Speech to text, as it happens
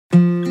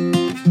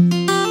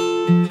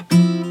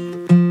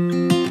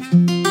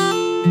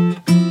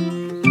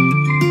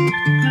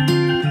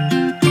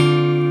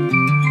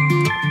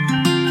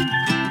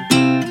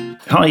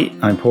Hi,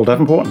 I'm Paul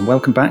Davenport, and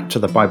welcome back to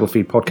the Bible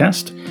Feed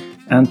podcast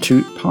and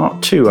to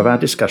part 2 of our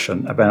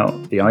discussion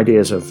about the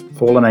ideas of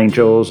fallen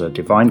angels, a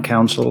divine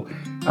council,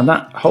 and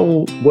that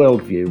whole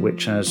worldview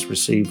which has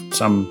received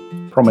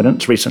some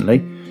prominence recently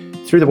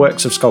through the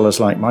works of scholars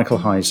like Michael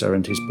Heiser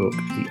and his book,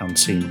 The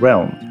Unseen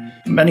Realm.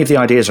 Many of the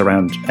ideas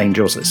around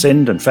angels that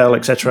sinned and fell,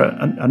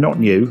 etc., are not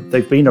new.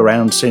 They've been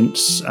around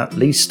since at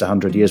least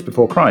 100 years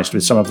before Christ,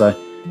 with some of the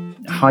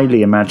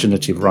highly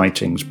imaginative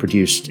writings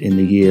produced in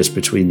the years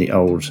between the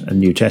Old and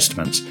New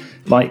Testaments,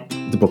 like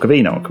the Book of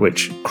Enoch,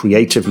 which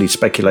creatively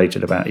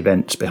speculated about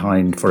events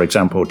behind, for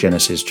example,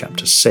 Genesis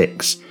chapter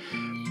 6.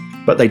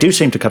 But they do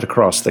seem to cut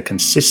across the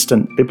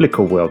consistent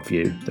biblical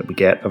worldview that we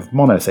get of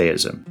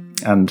monotheism.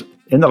 And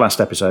in the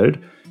last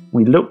episode,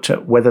 we looked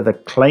at whether the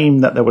claim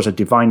that there was a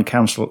divine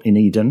council in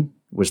Eden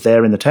was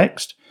there in the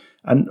text,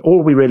 and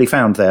all we really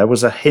found there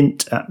was a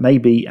hint at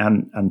maybe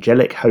an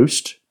angelic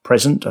host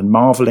present and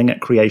marvelling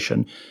at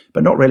creation,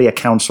 but not really a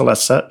council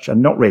as such,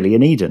 and not really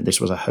in Eden.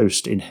 This was a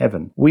host in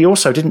heaven. We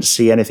also didn't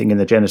see anything in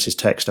the Genesis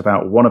text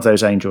about one of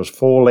those angels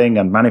falling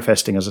and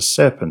manifesting as a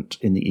serpent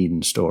in the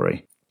Eden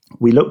story.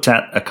 We looked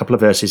at a couple of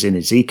verses in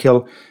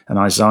Ezekiel and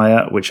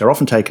Isaiah, which are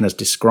often taken as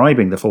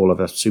describing the fall of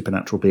a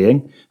supernatural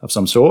being of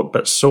some sort,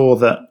 but saw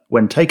that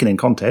when taken in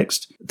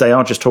context, they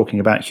are just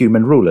talking about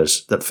human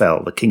rulers that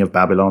fell, the king of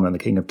Babylon and the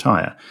king of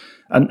Tyre.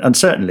 And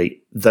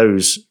certainly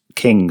those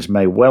kings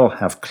may well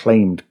have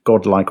claimed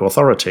godlike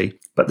authority,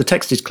 but the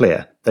text is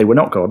clear. They were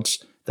not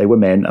gods. They were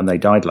men, and they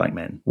died like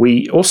men.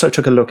 We also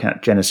took a look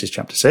at Genesis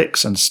chapter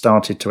 6 and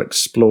started to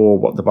explore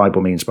what the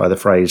Bible means by the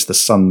phrase, the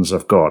sons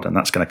of God, and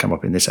that's going to come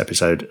up in this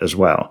episode as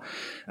well.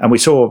 And we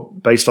saw,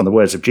 based on the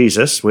words of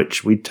Jesus,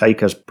 which we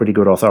take as pretty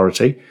good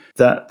authority,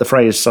 that the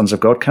phrase sons of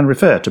God can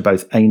refer to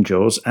both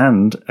angels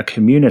and a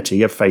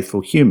community of faithful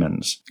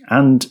humans.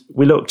 And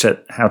we looked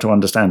at how to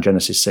understand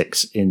Genesis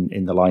 6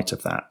 in the light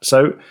of that.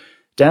 So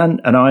Dan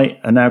and I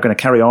are now going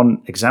to carry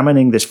on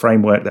examining this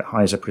framework that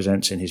Heiser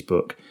presents in his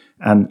book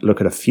and look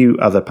at a few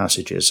other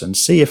passages and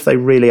see if they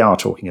really are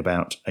talking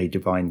about a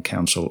divine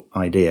council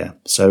idea.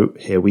 So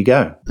here we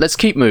go. Let's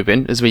keep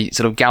moving as we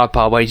sort of gallop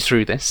our way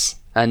through this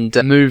and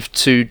move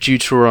to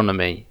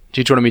Deuteronomy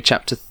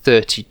chapter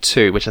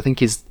 32, which I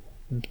think is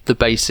the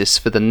basis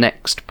for the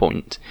next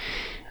point.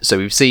 So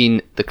we've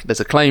seen there's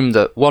a claim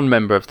that one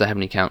member of the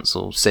Heavenly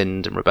Council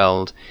sinned and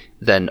rebelled,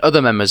 then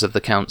other members of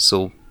the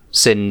council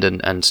sinned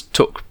and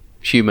took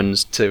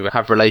humans to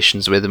have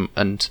relations with them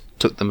and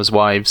took them as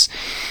wives.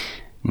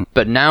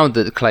 But now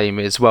the claim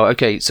is, well,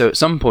 okay, so at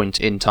some point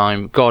in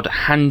time, God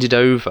handed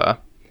over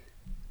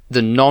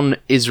the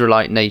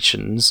non-Israelite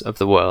nations of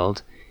the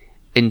world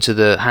into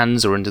the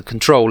hands or into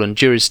control and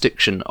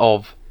jurisdiction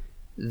of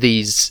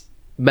these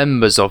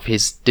members of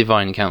his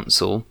divine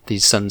council,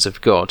 these sons of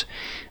God,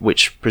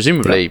 which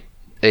presumably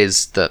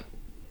is that,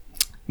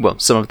 well,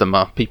 some of them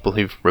are people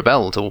who've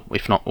rebelled, or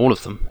if not all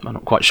of them. I'm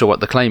not quite sure what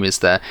the claim is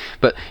there.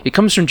 But it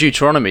comes from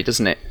Deuteronomy,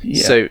 doesn't it?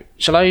 Yeah. So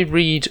shall I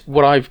read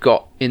what I've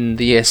got in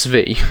the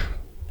ESV?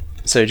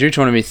 So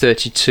Deuteronomy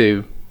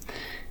 32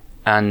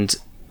 and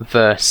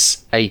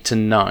verse 8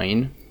 and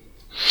 9.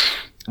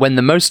 When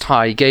the Most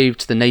High gave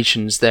to the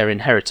nations their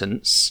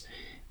inheritance,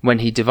 when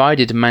he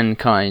divided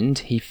mankind,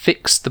 he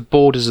fixed the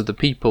borders of the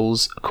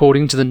peoples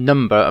according to the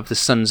number of the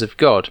sons of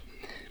God.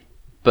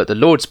 But the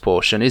Lord's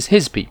portion is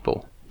his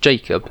people,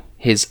 Jacob,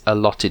 his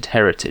allotted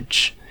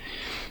heritage.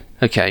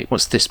 Okay,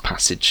 what's this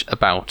passage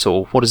about,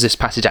 or what does this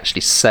passage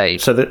actually say?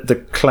 So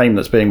the claim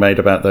that's being made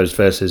about those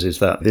verses is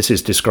that this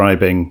is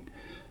describing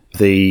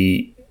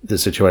the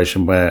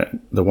situation where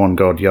the one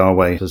God,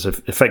 Yahweh, has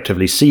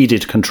effectively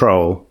ceded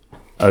control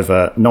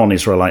over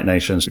non-Israelite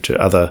nations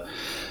to other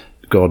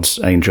gods,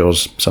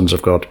 angels, sons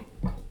of God.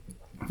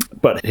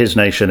 But his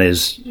nation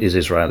is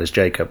Israel, is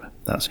Jacob.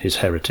 That's his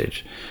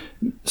heritage.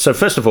 So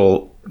first of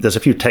all, there's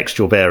a few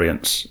textual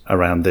variants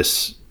around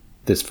this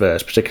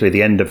verse, particularly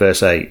the end of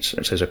verse 8.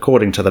 It says,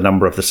 according to the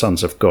number of the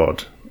sons of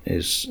God,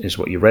 is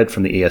what you read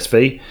from the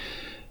ESV.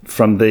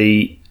 From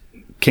the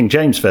King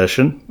James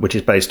Version, which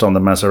is based on the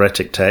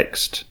Masoretic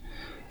text,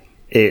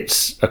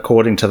 it's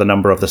according to the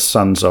number of the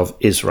sons of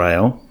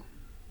Israel.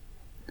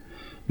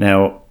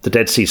 Now, the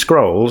Dead Sea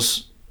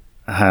Scrolls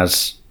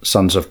has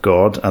sons of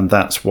God, and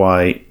that's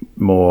why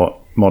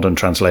more modern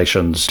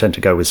translations tend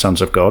to go with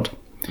sons of God.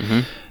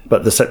 Mm-hmm.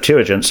 But the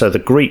Septuagint, so the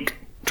Greek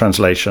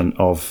translation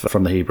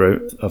from the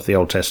Hebrew of the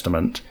Old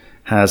Testament,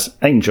 has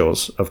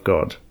angels of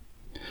God.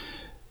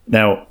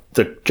 Now,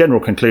 the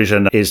general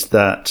conclusion is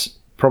that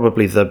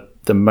probably the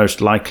most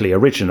likely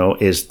original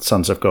is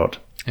sons of God.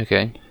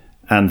 Okay.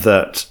 And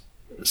that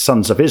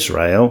sons of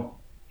Israel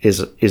is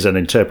an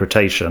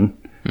interpretation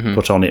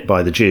put on it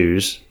by the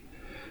Jews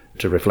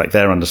to reflect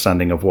their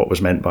understanding of what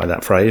was meant by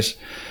that phrase,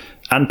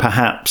 and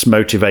perhaps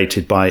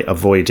motivated by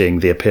avoiding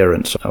the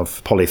appearance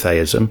of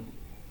polytheism,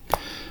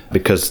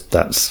 because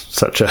that's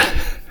such a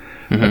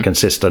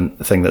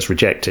consistent thing that's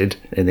rejected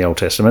in the Old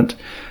Testament.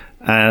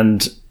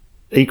 And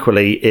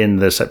equally in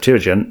the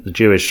Septuagint, the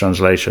Jewish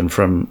translation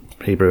from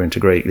Hebrew into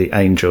Greek, the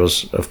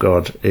angels of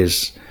God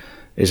is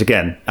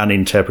again an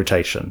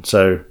interpretation.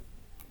 So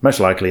most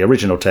likely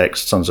original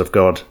text, sons of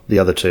God. The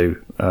other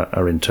two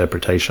are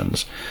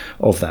interpretations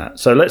of that.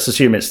 So let's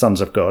assume it's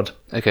sons of God.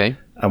 Okay.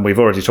 And we've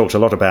already talked a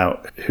lot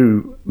about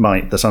who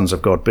might the sons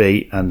of God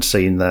be, and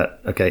seen that,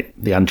 okay,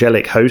 the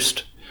angelic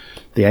host,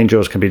 the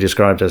angels can be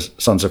described as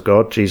sons of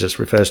God. Jesus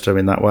refers to them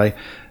in that way.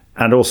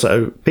 And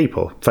also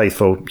people,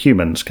 faithful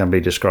humans, can be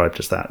described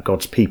as that,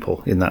 God's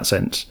people in that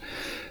sense.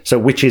 So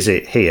which is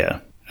it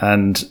here?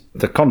 And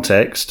the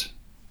context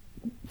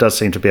does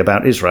seem to be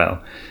about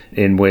Israel,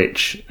 in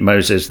which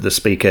Moses, the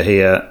speaker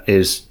here,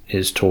 is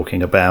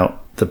talking about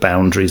the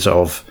boundaries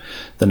of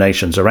the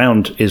nations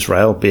around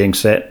Israel being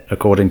set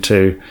according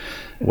to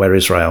where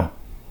Israel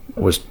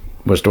was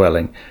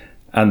dwelling.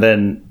 And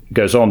then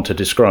goes on to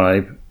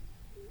describe,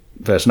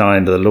 verse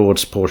 9, the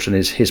Lord's portion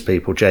is his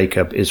people,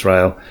 Jacob,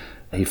 Israel.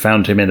 He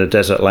found him in a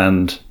desert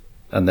land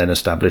and then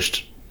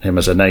established him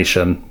as a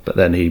nation, but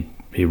then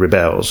he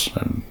rebels.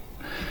 And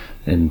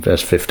in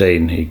verse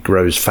 15, he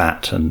grows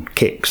fat and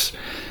kicks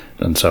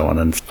and so on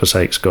and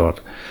forsakes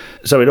God.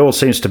 So it all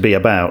seems to be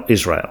about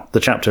Israel. The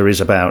chapter is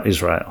about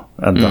Israel,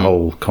 and the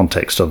whole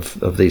context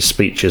of these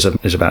speeches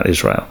is about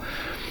Israel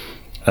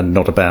and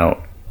not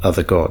about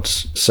other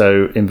gods.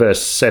 So in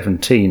verse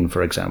 17,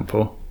 for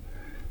example,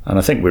 and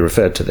I think we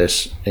referred to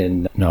this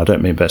I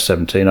don't mean verse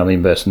 17, I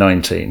mean verse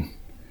 19.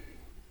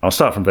 I'll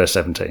start from verse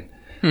 17.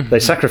 They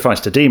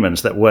sacrificed to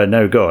demons that were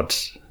no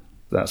gods.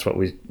 That's what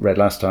we read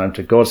last time,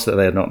 to gods that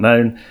they had not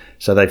known.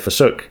 So they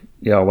forsook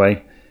Yahweh.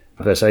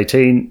 Verse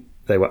 18,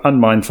 they were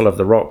unmindful of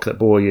the rock that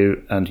bore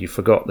you, and you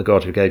forgot the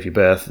God who gave you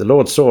birth. The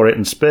Lord saw it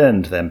and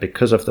spurned them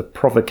because of the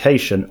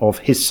provocation of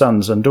his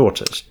sons and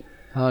daughters.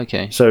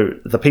 Okay. So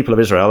the people of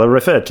Israel are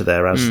referred to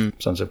there as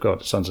sons of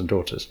God, sons and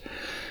daughters.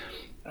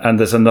 And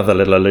there's another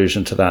little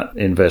allusion to that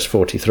in verse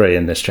 43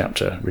 in this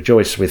chapter.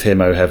 Rejoice with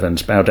him, O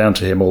heavens, bow down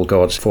to him, all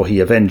gods, for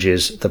he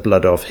avenges the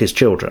blood of his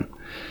children.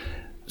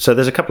 So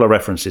there's a couple of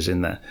references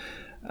in there.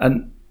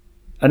 And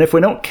if we're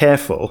not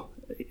careful,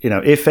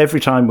 if every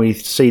time we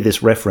see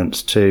this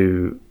reference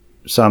to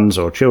sons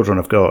or children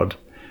of God,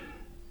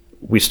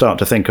 we start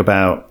to think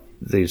about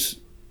these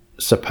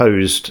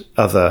supposed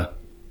other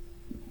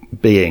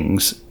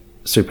beings,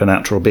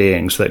 supernatural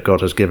beings that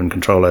God has given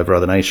control over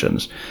other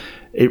nations,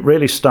 it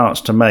really starts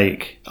to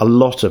make a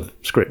lot of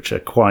scripture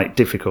quite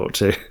difficult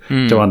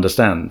to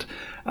understand.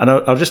 And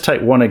I'll just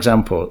take one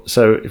example.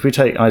 So if we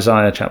take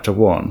Isaiah chapter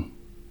 1,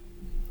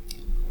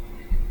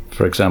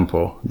 for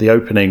example, the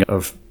opening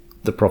of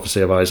the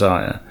prophecy of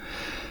Isaiah.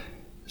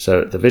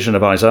 So the vision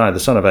of Isaiah, the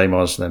son of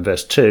Amos, and then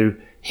verse 2,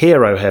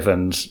 hear, O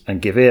heavens,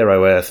 and give ear,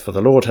 O earth, for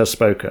the Lord has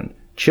spoken.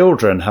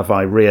 Children have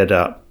I reared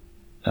up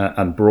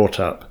and brought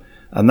up.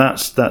 And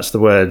that's the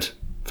word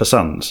for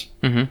sons,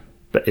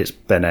 but it's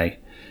bene.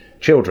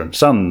 Children,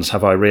 sons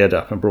have I reared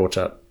up and brought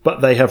up, but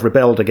they have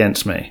rebelled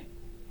against me.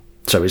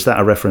 So is that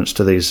a reference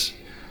to these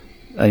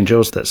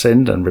angels that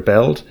sinned and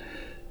rebelled?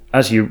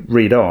 As you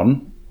read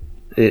on,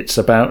 it's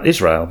about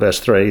Israel. Verse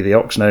 3, the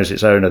ox knows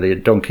its owner, the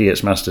donkey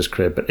its master's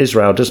crib, but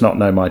Israel does not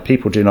know, my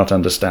people do not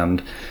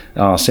understand.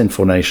 Our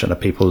sinful nation, a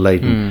people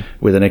laden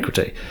with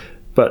iniquity.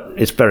 But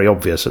it's very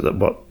obvious that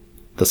what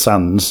the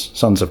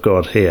sons of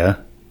God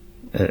here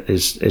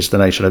is the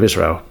nation of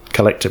Israel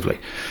collectively.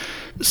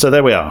 So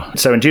there we are.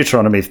 So in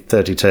Deuteronomy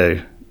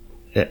 32,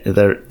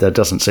 there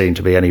doesn't seem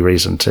to be any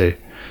reason to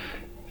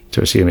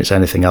assume it's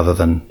anything other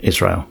than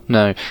Israel.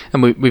 No,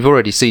 and we've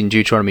already seen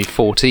Deuteronomy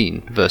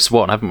 14, verse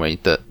 1, haven't we?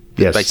 That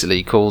yes.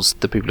 Basically calls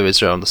the people of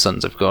Israel the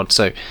sons of God.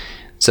 So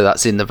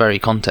that's in the very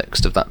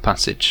context of that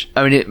passage.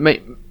 I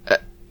mean,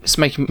 it's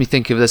making me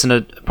think of there's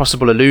a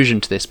possible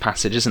allusion to this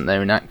passage, isn't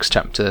there, in Acts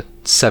chapter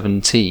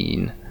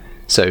 17?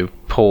 So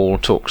Paul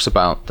talks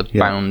about the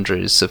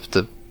boundaries of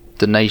the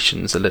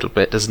nations a little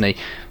bit, doesn't he?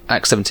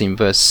 Acts 17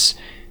 verse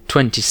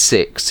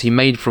 26, he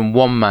made from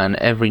one man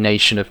every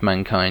nation of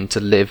mankind to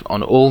live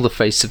on all the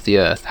face of the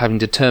earth, having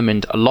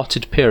determined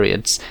allotted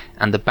periods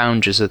and the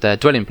boundaries of their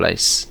dwelling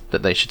place,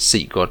 that they should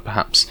seek God,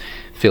 perhaps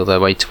feel their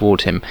way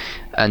toward him.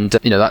 And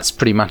that's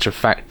pretty matter of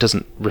fact,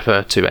 doesn't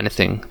refer to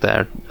anything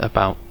there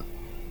about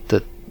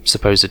the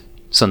supposed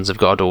sons of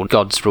God or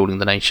gods ruling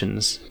the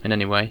nations in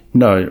any way.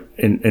 No,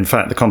 in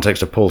fact, the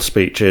context of Paul's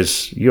speech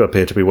is, you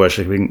appear to be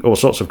worshipping all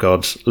sorts of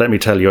gods. Let me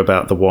tell you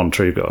about the one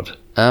true God.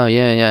 Oh,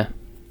 yeah.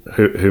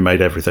 Who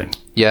made everything.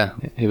 Yeah,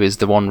 who is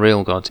the one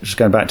real God. Just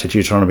going back to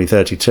Deuteronomy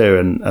 32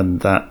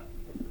 and that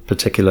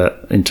particular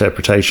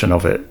interpretation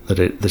of it,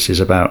 that this is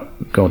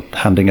about God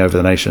handing over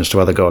the nations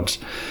to other gods.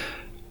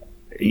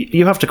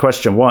 You have to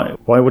question, why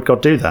would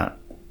God do that?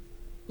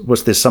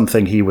 Was this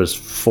something he was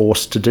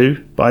forced to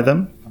do by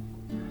them?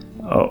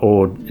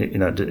 Or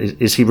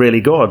is he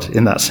really God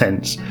in that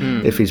sense?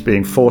 If he's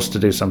being forced to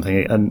do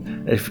something,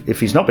 and if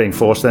he's not being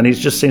forced, then he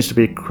just seems to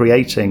be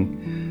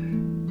creating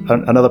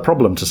another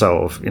problem to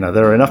solve.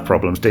 There are enough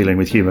problems dealing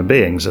with human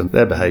beings and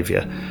their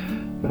behaviour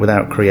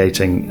without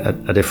creating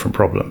a different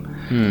problem.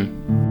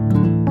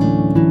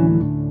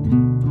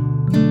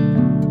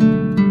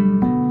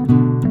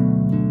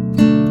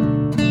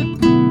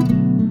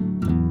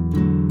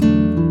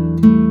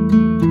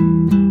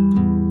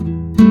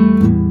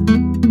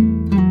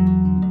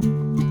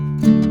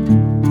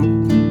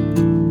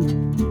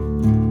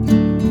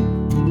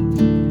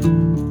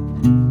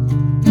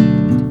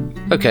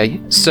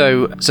 Okay,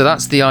 so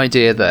that's the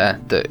idea there,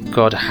 that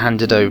God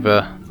handed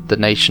over the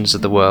nations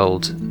of the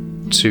world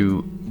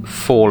to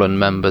fallen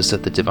members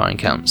of the Divine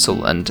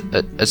Council. And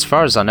as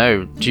far as I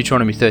know,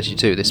 Deuteronomy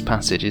 32, this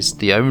passage, is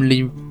the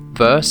only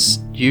verse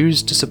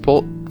used to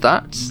support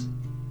that.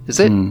 Is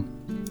it?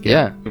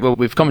 Yeah. Well,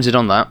 we've commented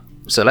on that.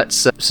 So let's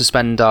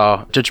suspend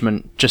our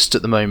judgment just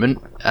at the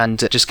moment and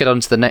just get on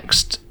to the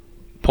next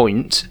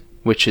point,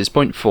 which is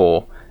point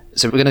 4.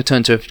 So we're going to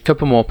turn to a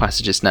couple more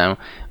passages now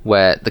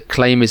where the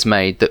claim is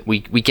made that we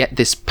get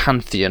this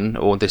pantheon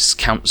or this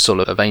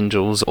council of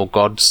angels or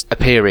gods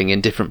appearing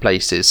in different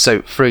places.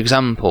 So, for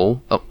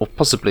example, or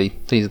possibly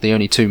these are the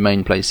only two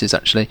main places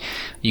actually,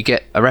 you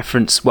get a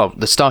reference, well,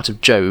 the start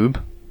of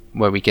Job,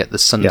 where we get the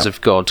sons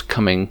of God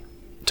coming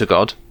to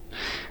God.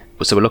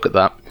 So we'll look at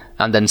that.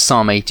 And then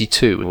Psalm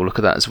 82, we'll look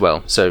at that as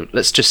well. So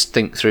let's just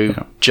think through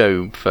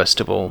Job first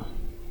of all.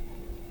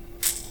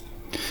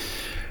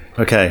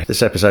 Okay,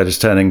 this episode is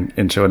turning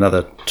into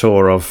another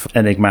tour of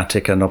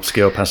enigmatic and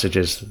obscure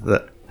passages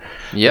that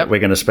we're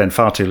going to spend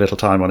far too little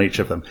time on each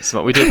of them. It's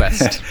what we do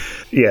best.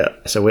 Yeah,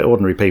 so we're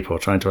ordinary people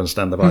trying to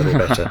understand the Bible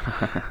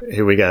better.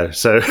 Here we go.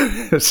 So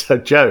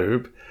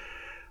Job,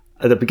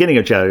 at the beginning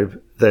of Job,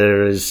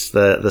 there is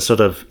the sort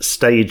of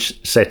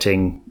stage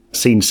setting,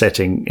 scene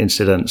setting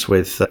incidents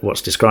with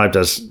what's described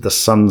as the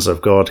sons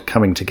of God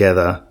coming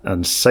together,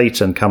 and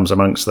Satan comes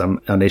amongst them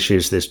and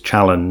issues this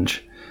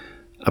challenge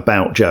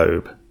about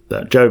Job.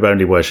 That Job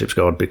only worships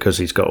God because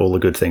he's got all the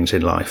good things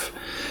in life,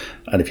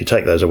 and if you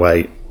take those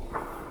away,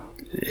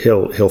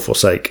 he'll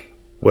forsake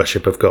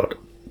worship of God.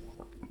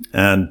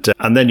 And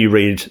then you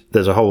read,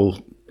 there's a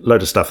whole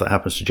load of stuff that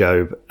happens to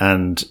Job,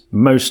 and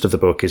most of the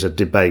book is a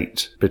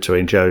debate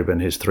between Job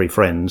and his three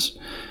friends,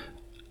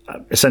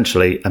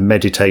 essentially a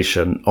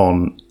meditation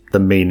on the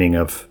meaning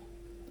of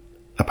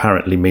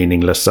apparently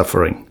meaningless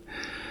suffering.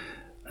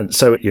 And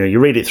so you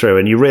read it through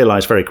and you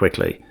realize very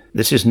quickly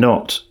this is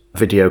not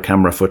video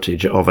camera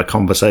footage of a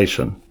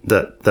conversation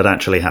that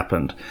actually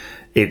happened.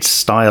 It's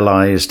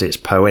stylized, it's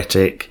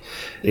poetic,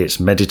 it's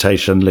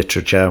meditation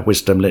literature,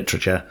 wisdom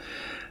literature.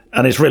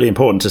 And it's really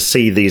important to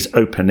see these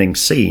opening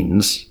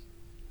scenes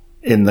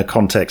in the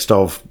context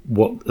of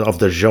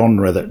the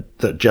genre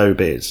that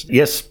Job is.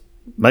 Yes,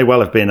 may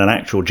well have been an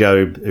actual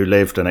Job who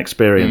lived and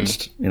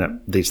experienced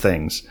these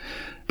things,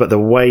 but the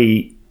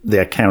way the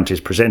account is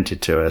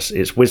presented to us,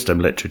 it's wisdom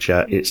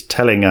literature. It's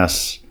telling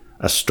us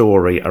a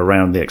story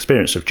around the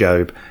experience of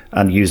Job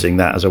and using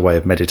that as a way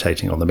of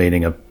meditating on the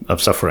meaning of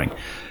suffering.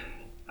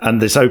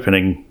 And this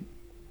opening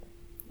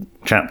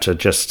chapter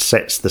just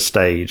sets the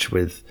stage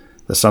with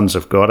the sons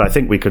of God. I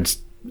think we could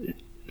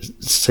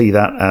see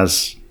that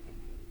as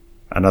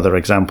another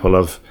example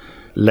of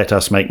let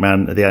us make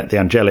man, the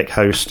angelic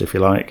host, if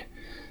you like,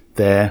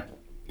 there.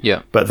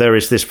 Yeah. But there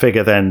is this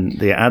figure then,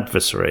 the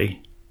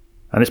adversary,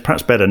 and it's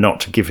perhaps better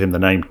not to give him the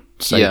name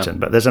Satan,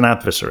 but there's an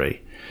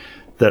adversary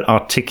that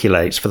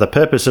articulates, for the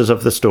purposes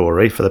of the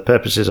story, for the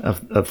purposes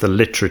of the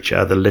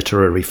literature, the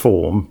literary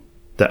form,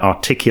 that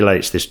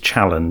articulates this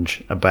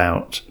challenge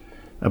about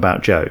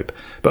Job.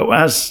 But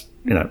as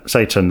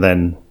Satan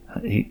then,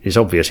 it's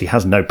obvious he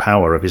has no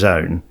power of his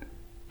own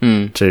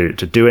to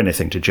do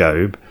anything to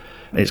Job.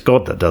 It's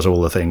God that does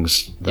all the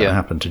things that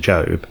happen to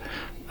Job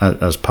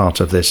as part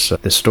of this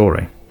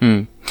story.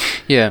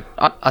 Yeah,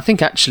 I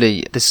think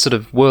actually this sort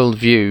of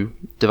worldview,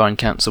 Divine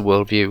Council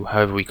worldview,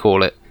 however we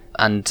call it,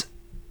 and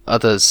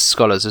other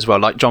scholars as well,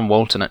 like John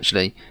Walton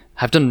actually,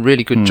 have done a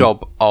really good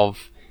job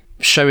of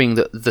showing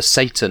that the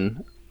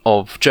Satan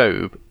of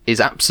Job is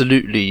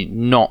absolutely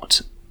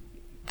not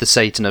the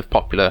Satan of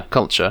popular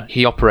culture.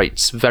 He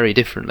operates very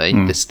differently.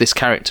 This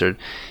character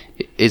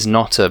is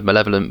not a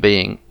malevolent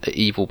being, an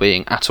evil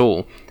being at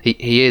all.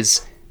 He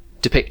is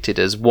depicted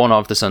as one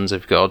of the sons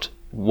of God,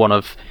 one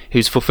of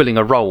who's fulfilling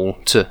a role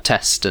to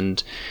test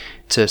and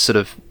to sort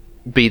of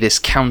be this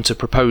counter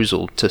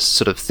proposal to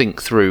sort of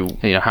think through,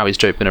 how is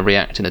Job going to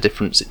react in a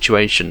different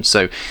situation.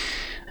 So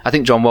I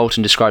think John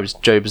Walton describes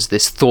Job as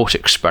this thought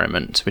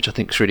experiment, which I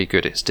think is really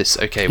good. It's this,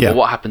 well,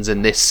 what happens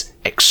in this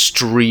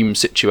extreme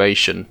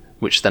situation,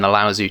 which then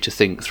allows you to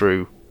think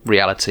through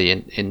reality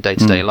in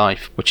day-to-day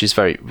life, which is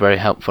very, very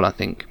helpful, I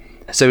think.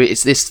 So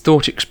it's this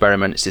thought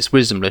experiment, it's this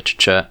wisdom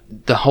literature.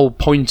 The whole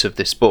point of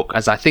this book,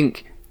 as I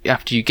think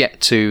after you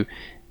get to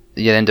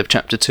the end of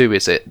chapter 2,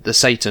 is it the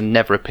Satan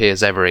never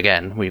appears ever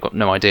again. We've got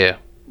no idea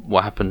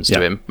what happens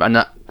to him, and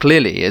that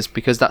clearly is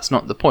because that's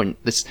not the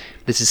point. This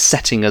is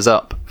setting us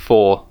up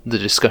for the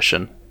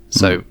discussion,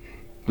 so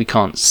we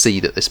can't see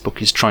that this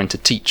book is trying to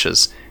teach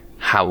us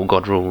how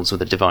God rules with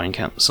the Divine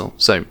Council.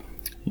 So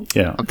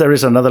there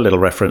is another little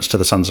reference to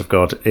the sons of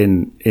God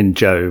in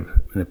Job.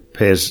 It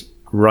appears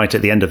right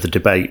at the end of the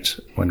debate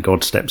when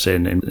God steps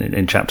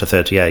in chapter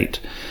 38,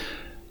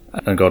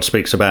 and God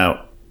speaks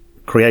about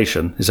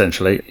creation.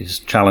 Essentially, he's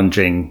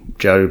challenging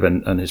Job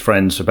and his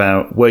friends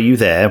about, were you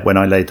there when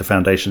I laid the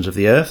foundations of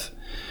the earth?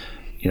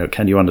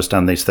 Can you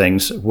understand these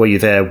things? Were you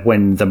there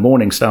when the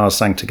morning stars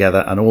sang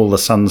together and all the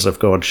sons of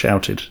God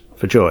shouted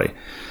for joy?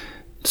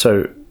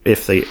 So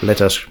if they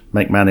let us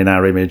make man in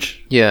our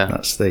image. Yeah.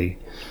 That's the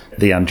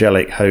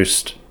angelic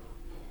host,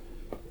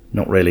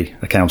 not really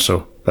a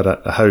council,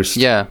 but a host.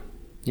 Yeah.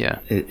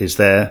 Is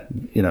there,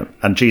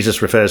 and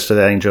Jesus refers to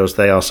the angels,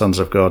 they are sons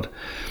of God.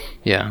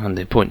 Yeah, and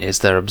the point is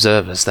they're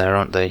observers there,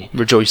 aren't they?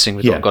 Rejoicing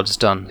with what God has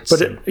done.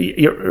 But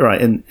you're right,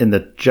 in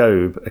the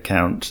Job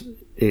account,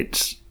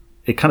 it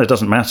kind of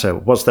doesn't matter.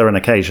 Was there an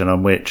occasion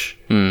on which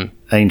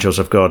angels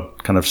of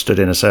God kind of stood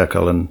in a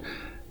circle? And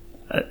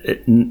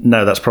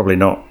no, that's probably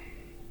not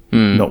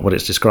what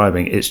it's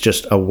describing. It's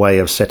just a way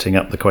of setting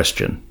up the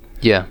question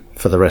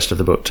for the rest of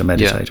the book to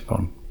meditate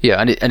upon. Yeah,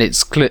 and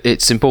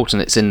it's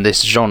important it's in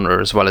this genre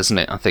as well, isn't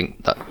it? I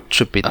think that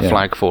should be the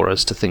flag for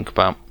us to think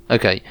about.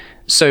 Okay,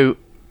 so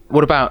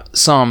what about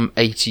Psalm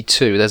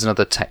 82? There's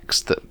another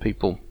text that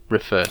people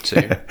refer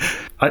to.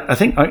 I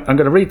think I'm going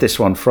to read this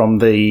one from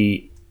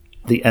the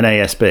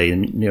NASB, the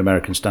New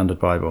American Standard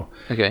Bible.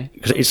 Okay.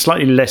 Because it's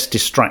slightly less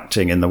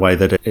distracting in the way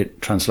that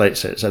it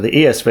translates it. So the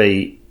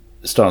ESV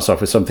starts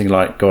off with something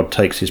like, God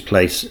takes his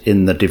place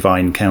in the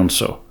divine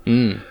council,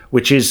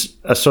 which is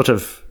a sort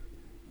of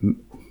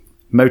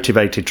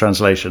motivated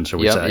translation, shall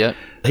we say. Yep.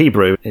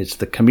 Hebrew is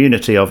the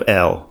community of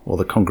El, or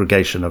the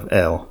congregation of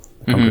El,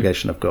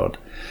 congregation of God.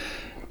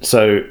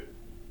 So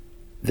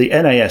the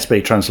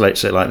NASB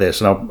translates it like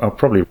this, and I'll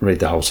probably read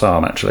the whole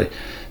psalm, actually.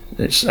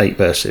 It's 8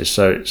 verses.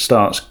 So it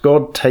starts,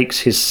 God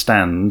takes his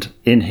stand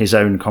in his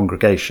own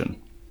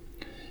congregation.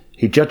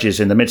 He judges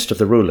in the midst of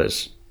the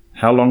rulers.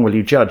 How long will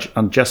you judge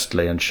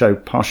unjustly and show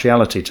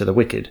partiality to the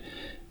wicked?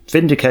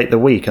 Vindicate the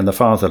weak and the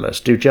fatherless.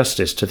 Do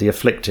justice to the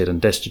afflicted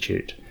and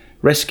destitute.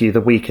 Rescue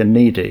the weak and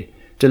needy.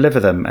 Deliver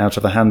them out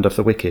of the hand of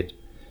the wicked.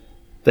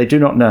 They do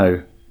not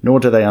know, nor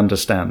do they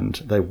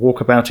understand. They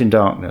walk about in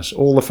darkness.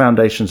 All the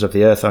foundations of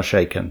the earth are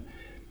shaken.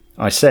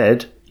 I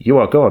said, you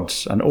are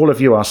gods, and all of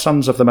you are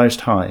sons of the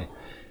Most High.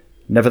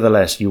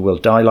 Nevertheless, you will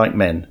die like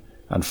men,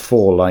 and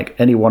fall like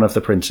any one of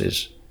the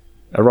princes.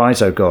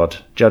 Arise, O God,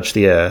 judge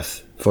the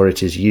earth, for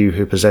it is you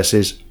who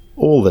possesses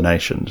all the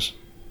nations.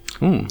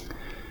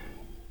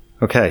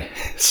 Okay,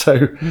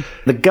 so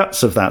the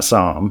guts of that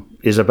psalm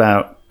is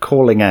about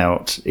calling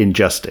out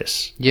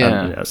injustice,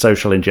 and,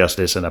 social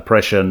injustice and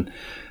oppression.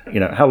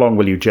 How long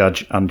will you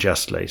judge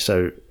unjustly?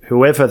 So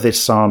whoever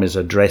this psalm is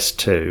addressed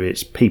to,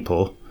 it's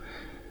people,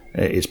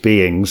 it's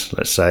beings,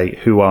 let's say,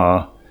 who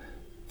are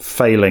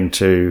failing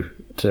to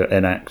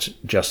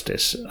enact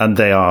justice, and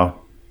they are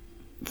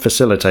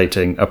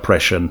facilitating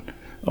oppression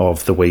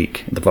of the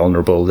weak, the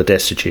vulnerable, the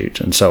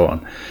destitute, and so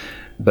on.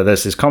 But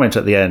there's this comment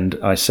at the end,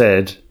 I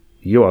said,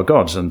 you are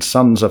gods and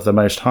sons of the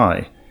Most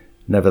High.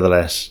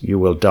 Nevertheless, you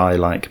will die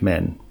like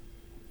men.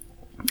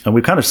 And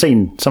we've kind of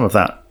seen some of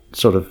that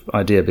sort of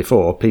idea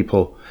before.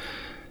 People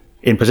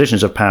in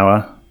positions of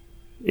power,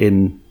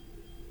 in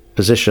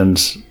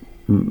positions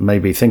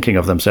maybe thinking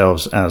of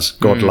themselves as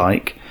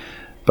godlike,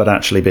 but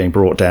actually being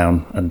brought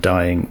down and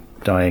dying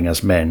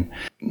as men.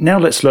 Now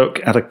let's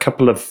look at a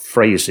couple of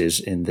phrases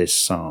in this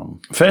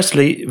psalm.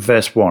 Firstly,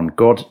 verse 1,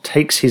 God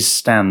takes his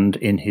stand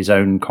in his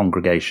own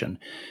congregation.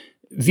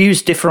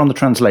 Views differ on the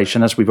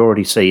translation, as we've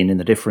already seen in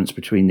the difference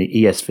between the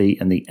ESV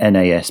and the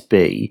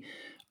NASB.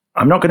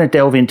 I'm not going to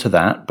delve into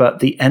that, but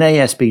the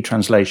NASB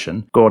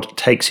translation, God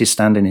takes his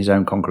stand in his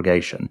own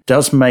congregation,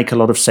 does make a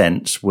lot of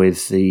sense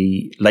with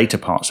the later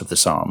parts of the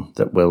psalm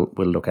that we'll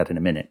look at in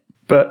a minute.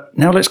 But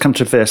now let's come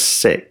to verse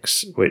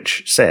 6,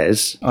 which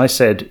says, I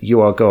said,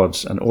 you are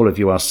gods, and all of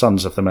you are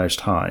sons of the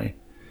Most High.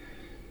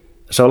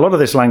 So a lot of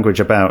this language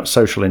about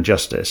social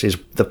injustice is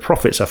the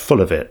prophets are full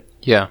of it.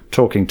 Yeah.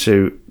 Talking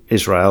to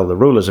Israel, the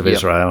rulers of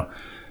Israel,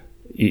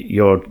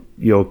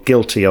 you're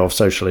guilty of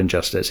social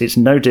injustice. It's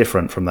no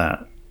different from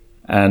that.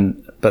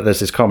 But there's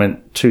this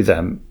comment to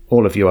them,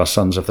 all of you are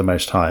sons of the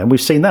Most High. And we've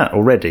seen that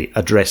already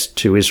addressed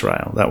to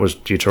Israel. That was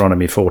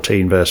Deuteronomy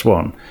 14, verse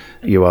 1.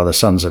 You are the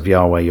sons of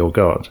Yahweh your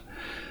God.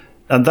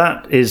 And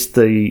that is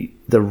the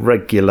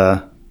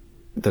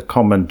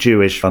common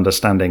Jewish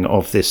understanding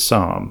of this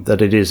psalm,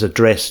 that it is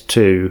addressed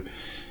to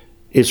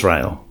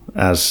Israel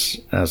as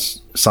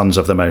sons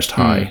of the Most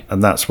High.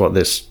 And that's what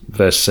this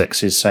verse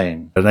 6 is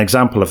saying. An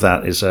example of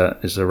that is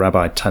a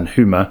Rabbi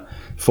Tanhuma,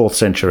 4th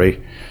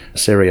century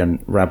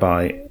Syrian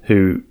rabbi,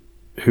 who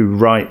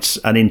writes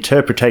an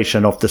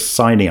interpretation of the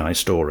Sinai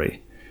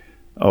story,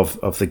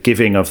 of the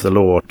giving of the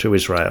law to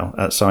Israel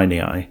at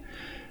Sinai.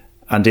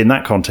 And in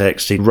that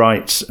context, he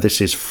writes,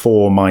 this is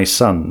for my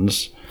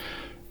sons,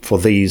 for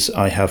these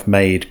I have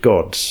made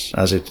gods.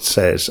 As it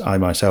says, I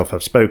myself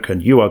have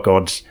spoken, you are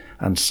gods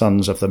and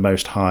sons of the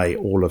Most High,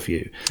 all of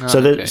you.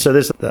 So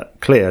there's that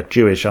clear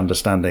Jewish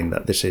understanding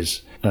that this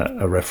is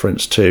a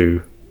reference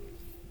to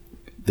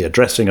the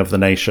addressing of the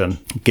nation,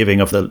 giving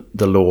of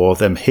the law,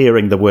 them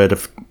hearing the word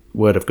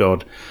of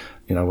God,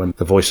 when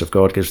the voice of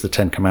God gives the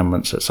 10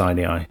 Commandments at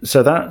Sinai.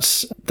 So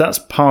that's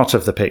part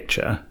of the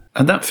picture.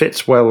 And that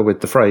fits well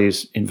with the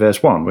phrase in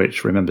verse 1,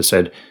 which, remember,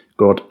 said,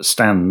 God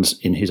stands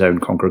in his own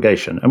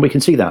congregation. And we can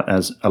see that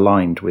as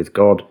aligned with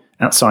God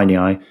at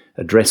Sinai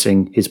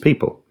addressing his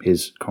people,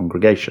 his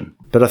congregation.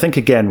 But I think,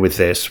 again, with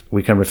this,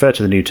 we can refer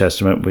to the New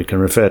Testament, we can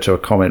refer to a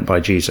comment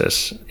by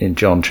Jesus in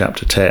John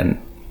chapter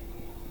 10.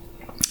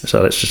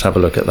 So let's just have a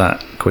look at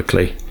that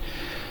quickly.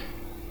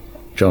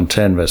 John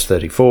 10, verse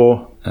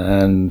 34,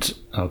 and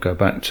I'll go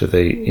back to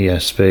the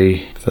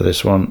ESV for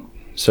this one.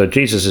 So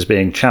Jesus is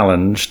being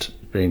challenged,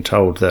 being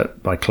told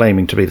that by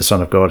claiming to be the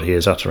Son of God, he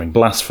is uttering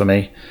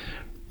blasphemy.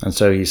 And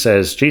so he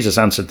says, Jesus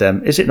answered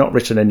them, "Is it not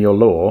written in your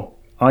law,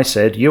 I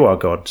said, you are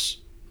gods?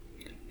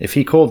 If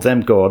he called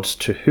them gods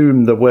to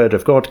whom the word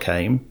of God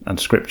came, and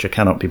scripture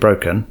cannot be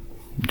broken,"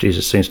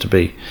 Jesus seems to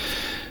be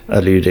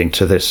alluding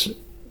to this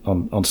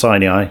on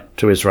Sinai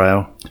to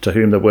Israel, to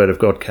whom the word of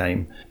God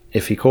came.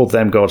 "If he called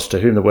them gods to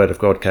whom the word of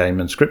God came,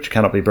 and scripture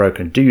cannot be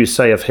broken, do you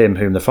say of him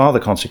whom the Father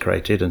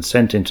consecrated and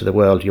sent into the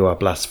world, you are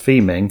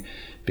blaspheming,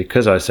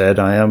 because I said,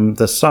 I am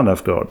the Son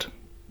of God?"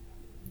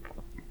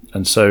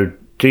 And so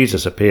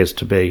Jesus appears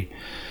to be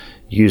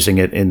using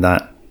it in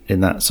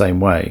that same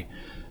way.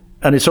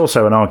 And it's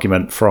also an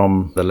argument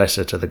from the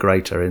lesser to the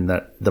greater, in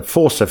that the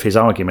force of his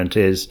argument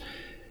is,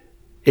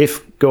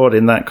 if God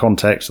in that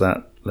context,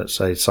 that, let's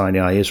say,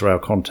 Sinai Israel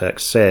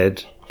context,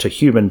 said to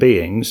human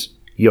beings,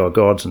 "You are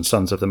gods and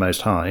sons of the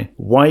Most High,"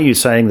 why are you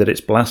saying that it's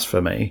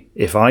blasphemy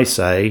if I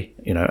say,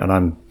 and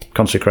I'm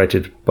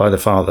consecrated by the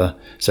Father,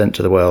 sent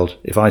to the world,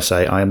 if I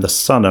say I am the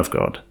Son of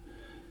God?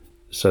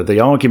 So the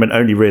argument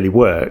only really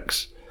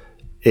works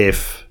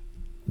if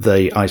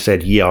 "I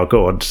said ye are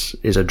gods"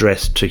 is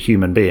addressed to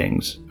human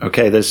beings.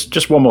 Okay, there's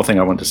just one more thing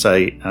I want to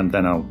say, and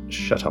then I'll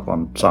shut up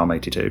on Psalm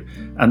 82.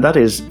 And that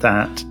is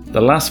that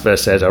the last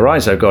verse says,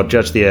 "Arise, O God,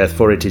 judge the earth,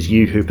 for it is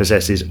you who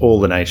possesses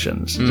all the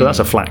nations." So that's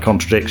a flat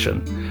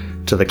contradiction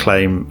to the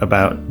claim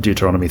about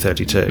Deuteronomy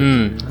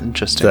 32.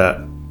 Interesting.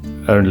 That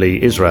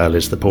only Israel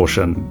is the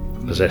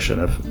possession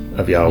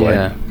of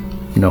Yahweh,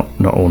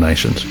 not all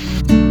nations.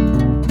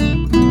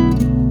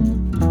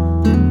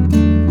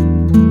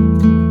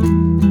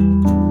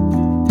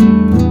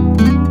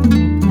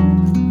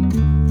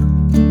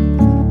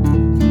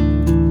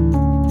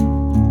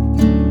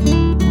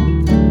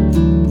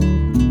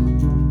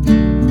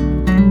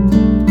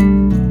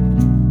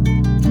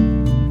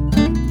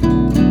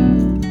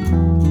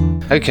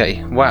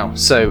 Okay, wow.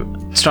 So,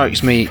 it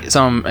strikes me,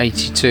 Psalm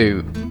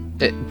 82,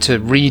 to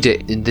read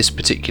it in this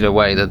particular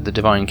way, the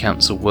Divine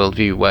Council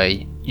worldview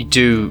way, you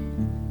do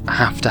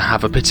have to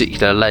have a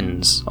particular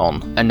lens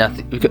on. And I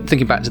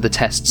thinking back to the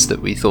tests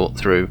that we thought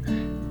through,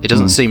 it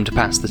doesn't seem to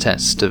pass the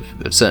test of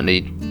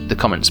certainly the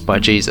comments by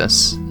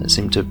Jesus. It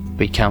seemed to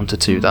be counter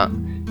to that.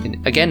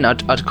 And again,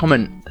 I'd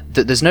comment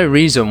that there's no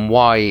reason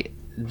why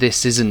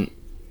this isn't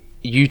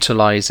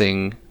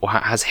utilising or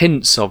has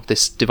hints of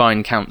this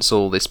divine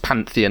council, this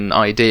pantheon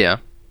idea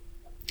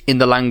in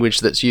the language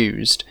that's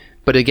used,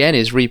 but again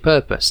is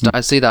repurposed.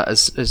 I see that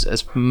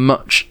as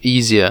much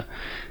easier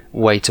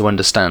way to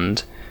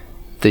understand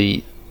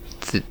the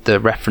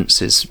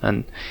references,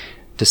 and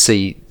to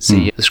see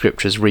the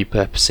scriptures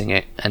repurposing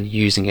it and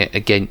using it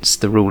against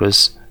the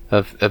rulers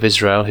of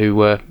Israel who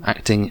were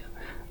acting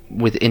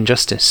with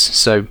injustice.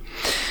 So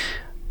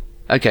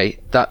okay,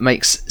 that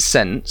makes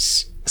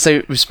sense.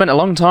 So we've spent a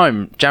long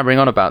time jabbering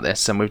on about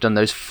this, and we've done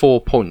those 4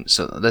 points.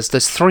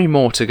 There's 3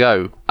 more to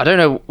go. I don't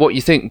know what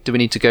you think. Do we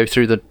need to go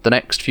through the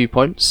next few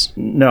points?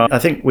 No, I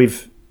think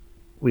we've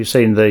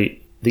seen the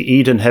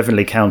Eden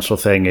Heavenly Council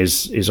thing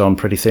is on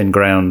pretty thin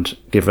ground,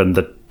 given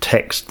the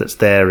text that's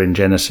there in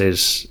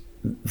Genesis.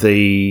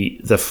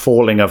 The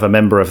falling of a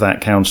member of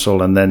that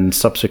council and then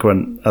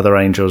subsequent other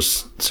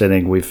angels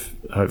sinning, we've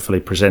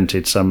hopefully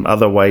presented some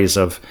other ways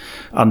of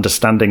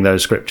understanding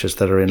those scriptures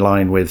that are in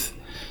line with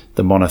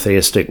the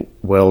monotheistic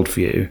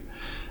worldview,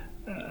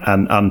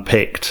 and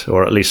unpicked,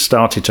 or at least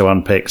started to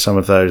unpick, some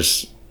of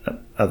those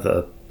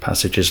other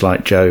passages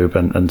like Job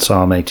and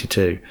Psalm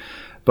 82.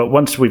 But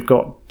once we've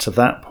got to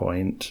that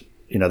point,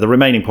 the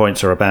remaining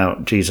points are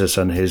about Jesus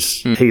and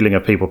his healing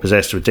of people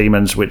possessed with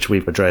demons, which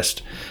we've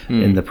addressed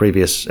in the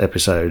previous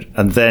episode.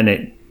 And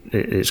then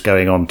it's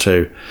going on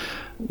to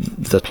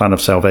the plan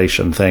of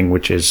salvation thing,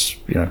 which is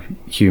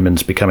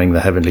humans becoming the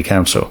heavenly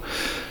council,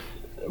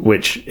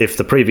 which, if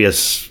the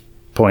previous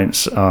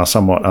points are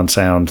somewhat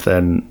unsound,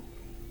 then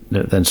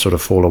sort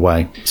of fall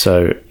away.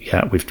 So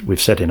yeah, we've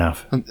said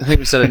enough. I think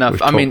we've said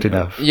enough.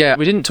 enough. Yeah,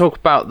 we didn't talk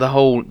about the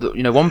whole.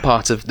 One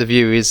part of the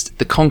view is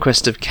the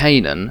conquest of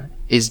Canaan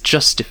is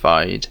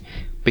justified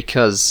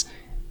because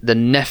the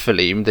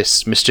Nephilim,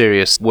 this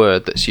mysterious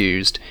word that's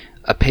used,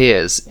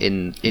 appears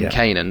in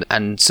Canaan,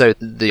 and so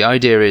the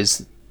idea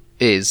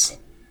is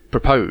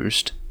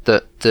proposed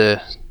that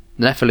the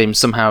Nephilim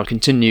somehow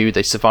continue,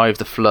 they survive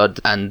the flood,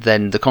 and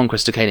then the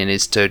conquest of Canaan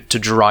is to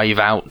drive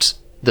out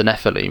the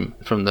Nephilim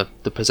from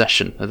the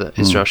possession that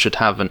Israel should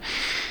have. And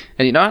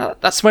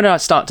that's when I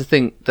start to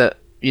think that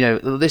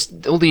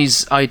all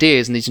these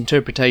ideas and these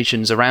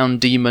interpretations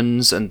around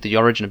demons and the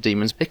origin of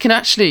demons, it can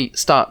actually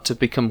start to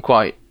become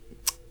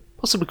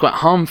possibly quite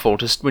harmful,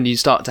 just when you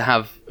start to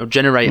have or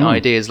generate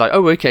ideas like,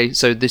 oh, okay,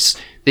 so this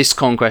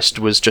conquest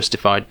was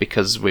justified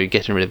because we're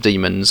getting rid of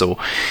demons, or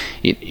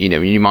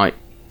you might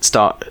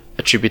start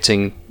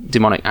attributing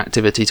demonic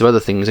activity to other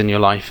things in your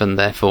life, and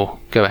therefore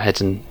go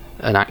ahead and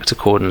act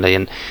accordingly.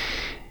 And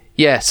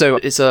yeah, so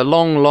it's a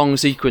long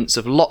sequence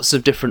of lots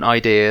of different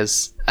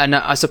ideas. And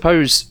I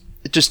suppose,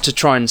 just to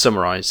try and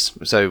summarise,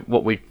 so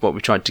what we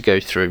tried to go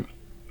through,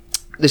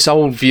 this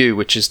old view,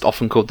 which is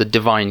often called the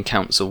divine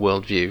council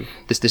worldview,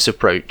 this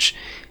approach,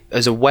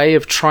 as a way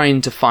of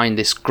trying to find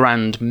this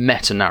grand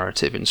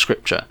meta-narrative in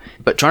Scripture,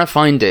 but trying to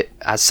find it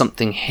as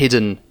something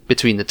hidden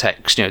between the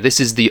text. This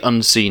is the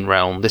unseen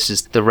realm. This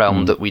is the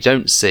realm that we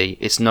don't see.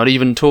 It's not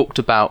even talked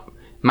about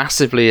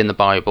massively in the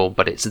Bible,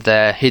 but it's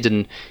there,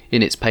 hidden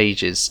in its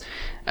pages.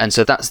 And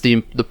so that's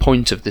the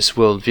point of this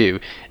worldview.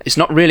 It's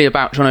not really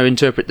about trying to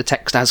interpret the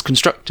text as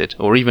constructed,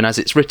 or even as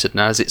it's written,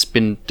 as it's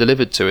been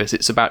delivered to us.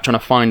 It's about trying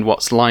to find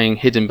what's lying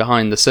hidden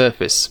behind the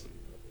surface.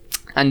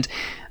 And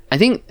I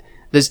think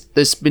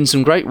there's been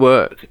some great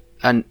work,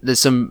 and there's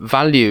some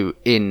value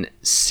in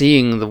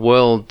seeing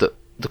the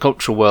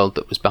cultural world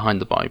that was behind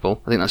the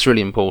Bible. I think that's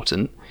really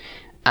important.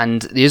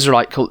 And the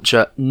Israelite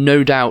culture,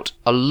 no doubt,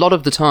 a lot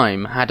of the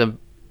time had a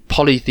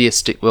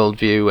polytheistic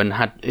worldview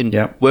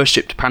and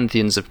worshipped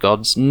pantheons of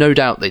gods. No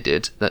doubt they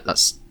did.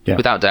 That's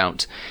without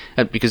doubt,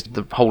 because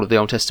the whole of the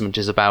Old Testament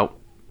is about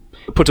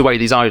put away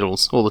these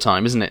idols all the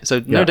time, isn't it?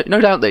 So no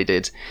doubt they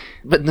did.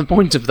 But the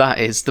point of that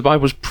is the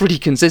Bible's pretty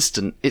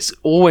consistent. It's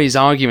always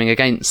arguing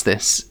against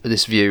this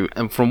view,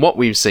 and from what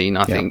we've seen,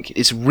 I think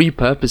it's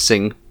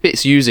repurposing.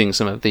 It's using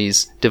some of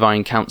these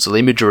divine council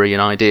imagery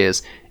and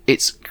ideas.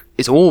 It's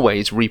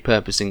always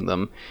repurposing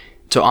them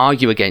to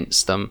argue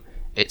against them.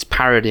 It's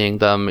parodying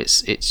them.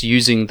 It's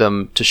using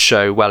them to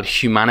show, well,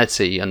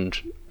 humanity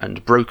and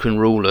broken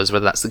rulers,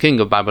 whether that's the king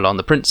of Babylon,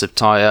 the prince of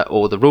Tyre,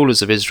 or the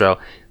rulers of Israel.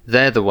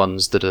 They're the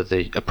ones that are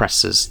the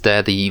oppressors.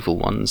 They're the evil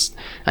ones.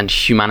 And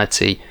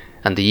humanity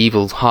and the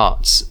evil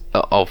hearts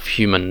of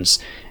humans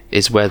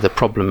is where the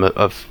problem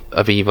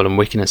of evil and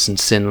wickedness and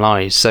sin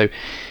lies. So,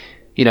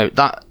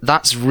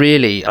 that's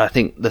really, I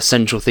think, the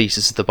central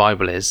thesis of the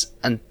Bible is.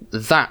 And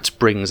that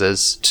brings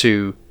us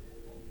to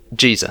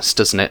Jesus,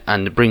 doesn't it?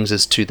 And it brings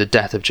us to the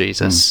death of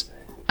Jesus.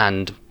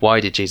 And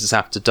why did Jesus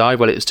have to die?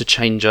 Well, it was to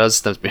change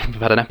us. We've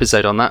had an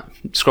episode on that.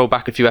 Scroll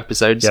back a few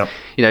episodes.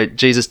 Yep.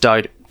 Jesus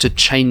died to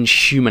change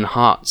human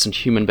hearts and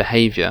human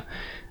behaviour.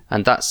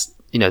 And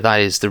that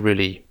is the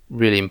really,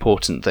 really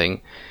important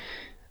thing.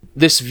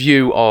 This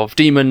view of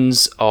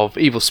demons, of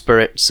evil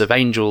spirits, of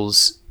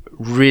angels,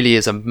 really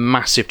is a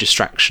massive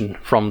distraction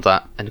from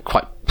that, and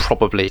quite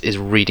probably is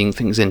reading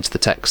things into the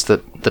text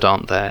that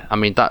aren't there. I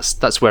mean,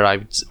 that's where I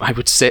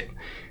would sit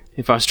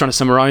if I was trying to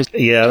summarise.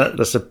 Yeah,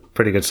 that's a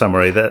pretty good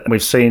summary. That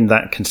we've seen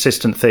that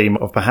consistent theme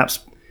of perhaps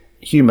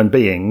human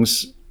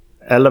beings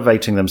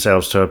elevating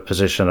themselves to a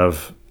position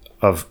of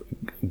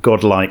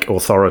godlike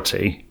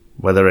authority,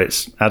 whether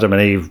it's Adam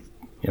and Eve,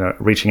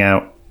 reaching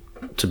out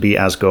to be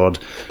as God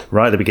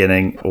right at the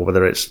beginning, or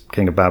whether it's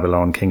king of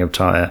Babylon, king of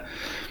Tyre.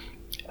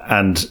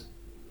 And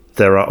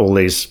there are all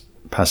these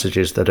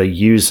passages that are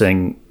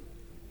using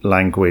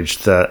language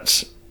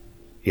that,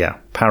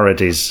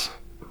 parodies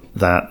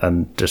that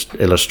and just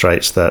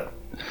illustrates that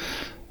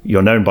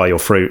you're known by your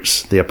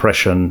fruits, the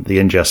oppression, the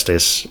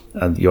injustice,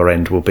 and your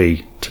end will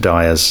be to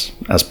die as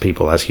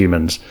people, as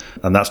humans.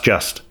 And that's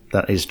just.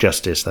 That is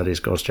justice. That is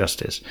God's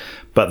justice.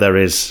 But there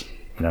is,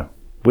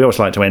 we always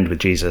like to end with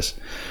Jesus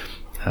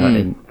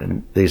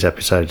in these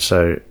episodes.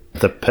 So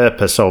the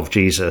purpose of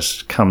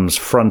Jesus comes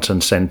front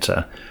and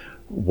centre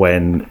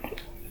when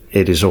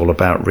it is all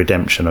about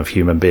redemption of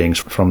human beings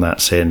from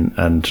that sin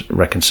and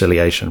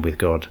reconciliation with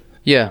God.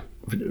 Yeah.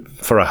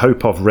 For a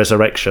hope of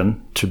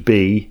resurrection, to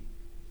be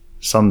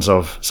sons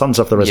of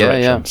the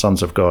resurrection,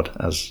 sons of God,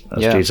 as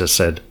Jesus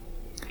said.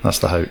 That's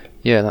the hope.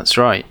 Yeah, that's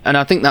right. And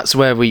I think that's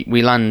where we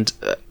land,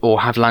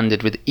 or have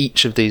landed, with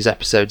each of these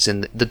episodes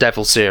in the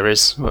Devil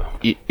series.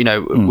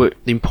 The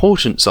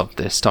importance of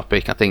this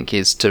topic, I think,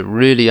 is to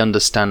really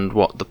understand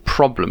what the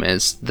problem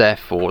is.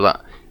 Therefore,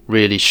 that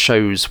really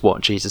shows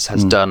what Jesus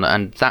has done,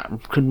 and that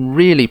can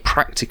really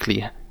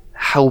practically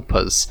help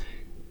us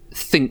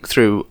think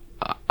through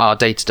our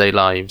day-to-day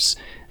lives,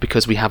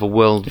 because we have a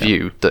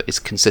worldview that is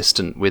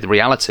consistent with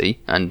reality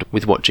and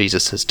with what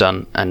Jesus has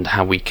done, and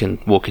how we can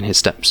walk in his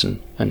steps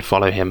and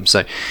follow him.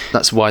 So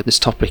that's why this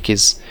topic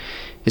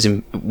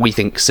we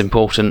think is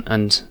important,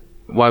 and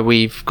why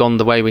we've gone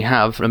the way we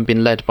have and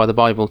been led by the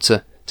Bible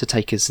to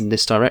take us in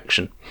this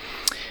direction.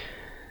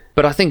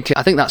 But I think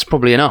that's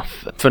probably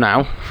enough for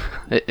now.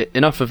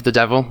 Enough of the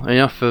devil,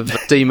 enough of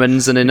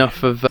demons, and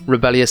enough of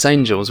rebellious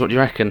angels. What do you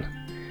reckon?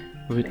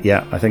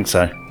 Yeah, I think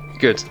so.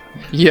 Good.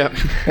 Yep.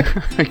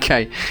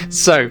 Okay.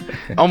 So,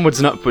 onwards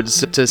and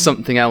upwards to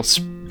something else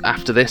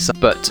after this.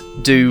 But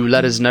do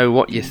let us know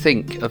what you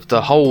think of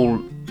the whole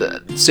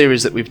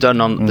series that we've done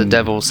on the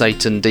devil,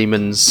 Satan,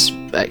 demons,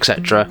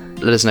 etc.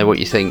 Let us know what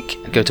you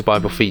think. Go to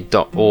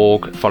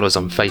biblefeed.org. Follow us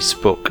on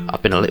Facebook.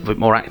 I've been a little bit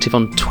more active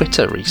on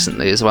Twitter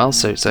recently as well.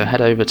 So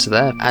head over to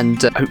there.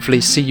 And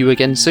hopefully see you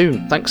again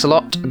soon. Thanks a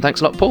lot. And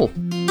thanks a lot, Paul.